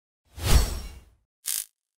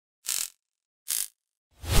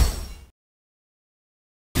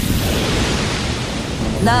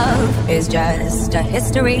Love is just a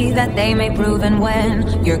history that they may prove, and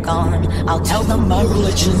when you're gone, I'll tell them my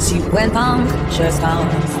religion's you. When punctures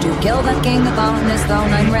comes to kill the king upon his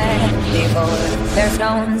throne, I'm ready for their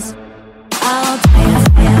stones. I'll dance,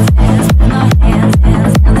 dance, dance with my hands,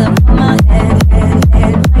 hands, hands above my head, head,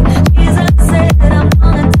 head. Like Jesus said, I'm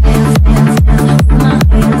gonna dance, dance, dance with my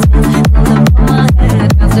hands, hands, hands above my head.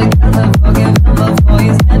 Dance together, forgive him before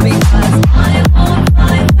you stand, because I won't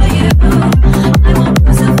cry for you. I won't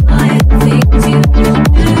crucify the things you do.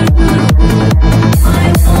 I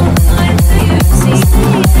won't cry for you. See,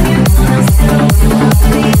 and you're gonna still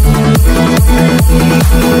believe.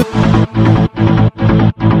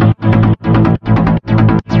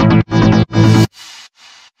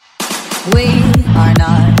 We are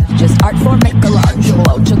not just art for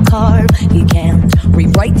Michelangelo to carve. He can't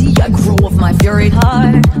rewrite the aggro of my fury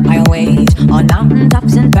heart. I wait on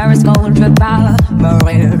mountaintops in Paris, going to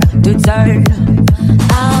Maria to turn.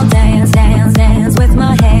 I'll dance, dance, dance with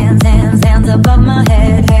my hands, hands, hands above my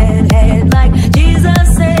head, head, head. Like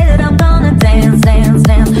Jesus said, I'm gonna dance, dance,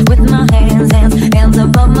 dance with my hands, hands, hands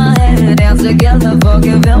above my head. Dance together,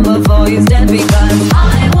 forgive him before you stand, because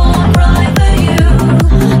I won't cry for you.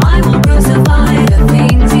 I won't crucify the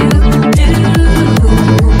things you do.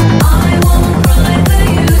 I won't cry for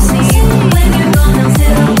you. See, when you're gonna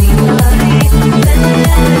tell me bloody, let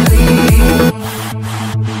it be.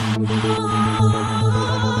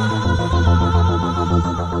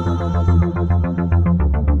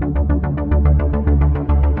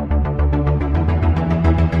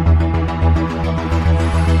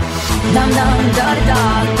 Dum dum da da da,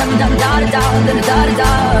 dum dum da da da da da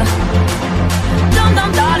da. Dum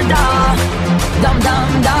dum da da da, dum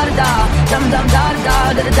dum da da da, dum dum da da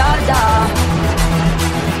da da da.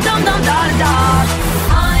 Dum dum da da da.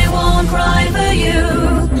 I won't cry for you.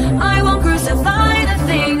 I won't crucify the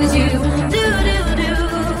things you do do do.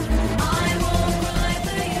 I won't cry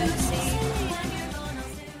for you. See, and you're gonna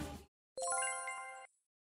see.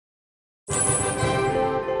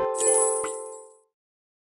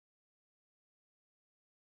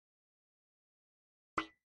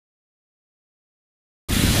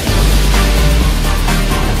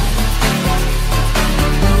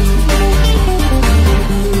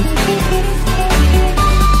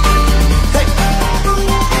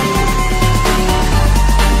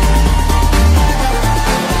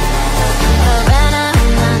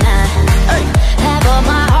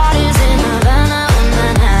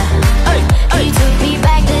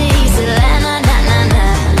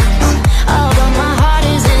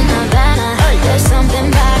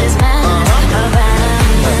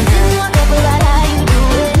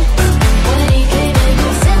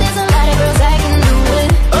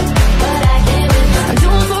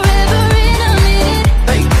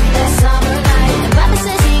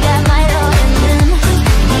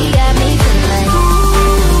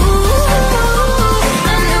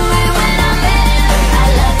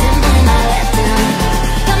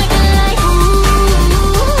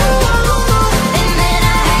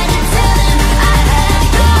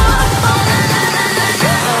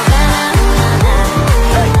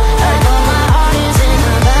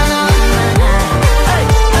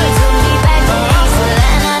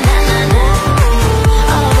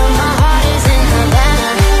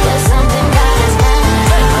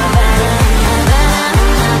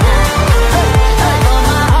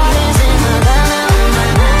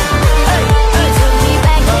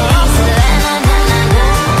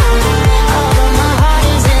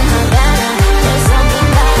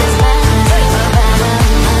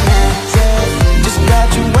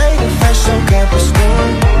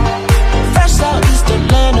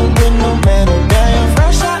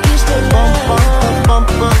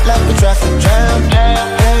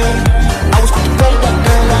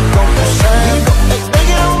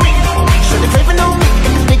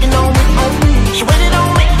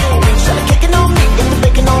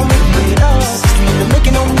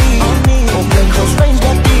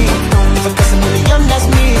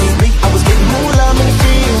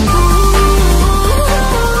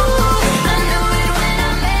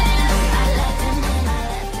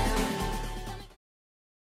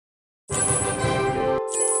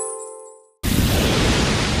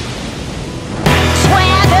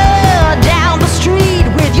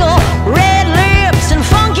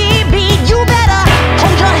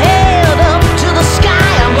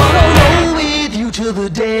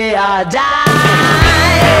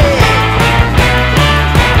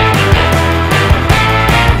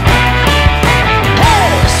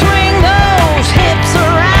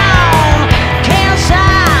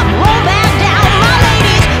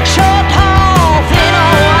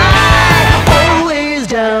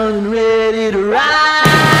 ready to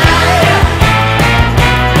ride.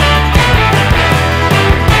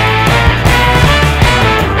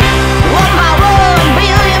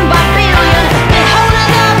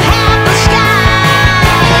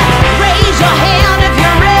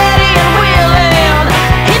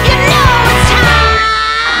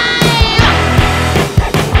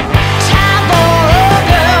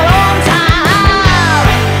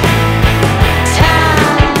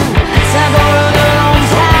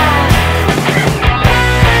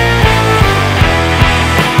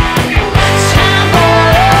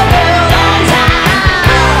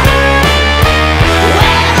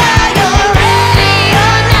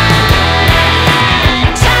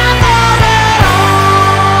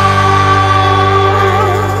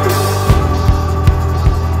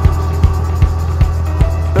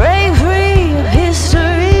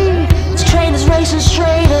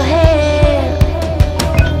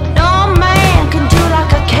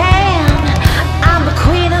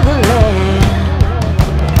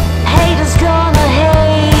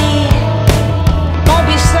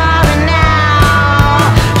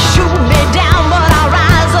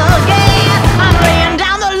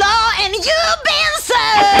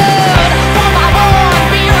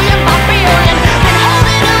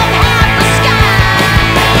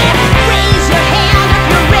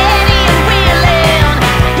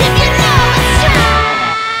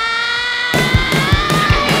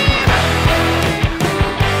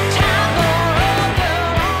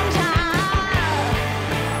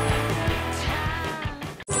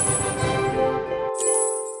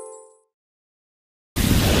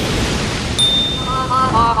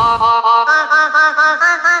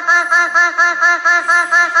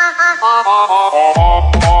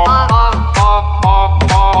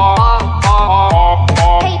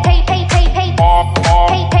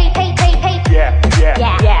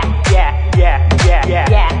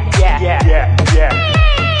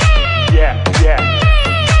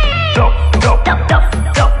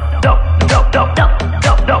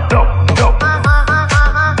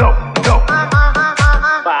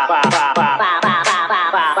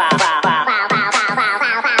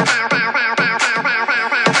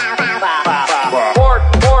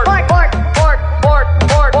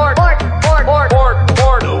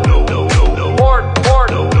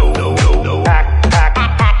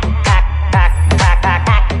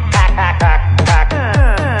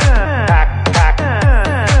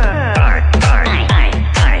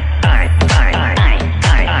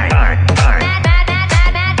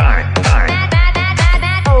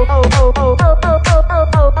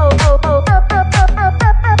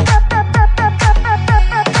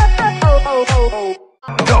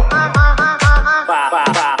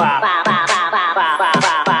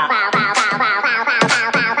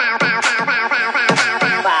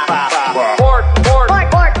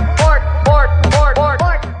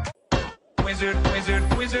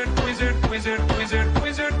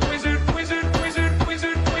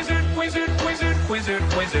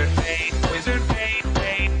 wizard, wizard.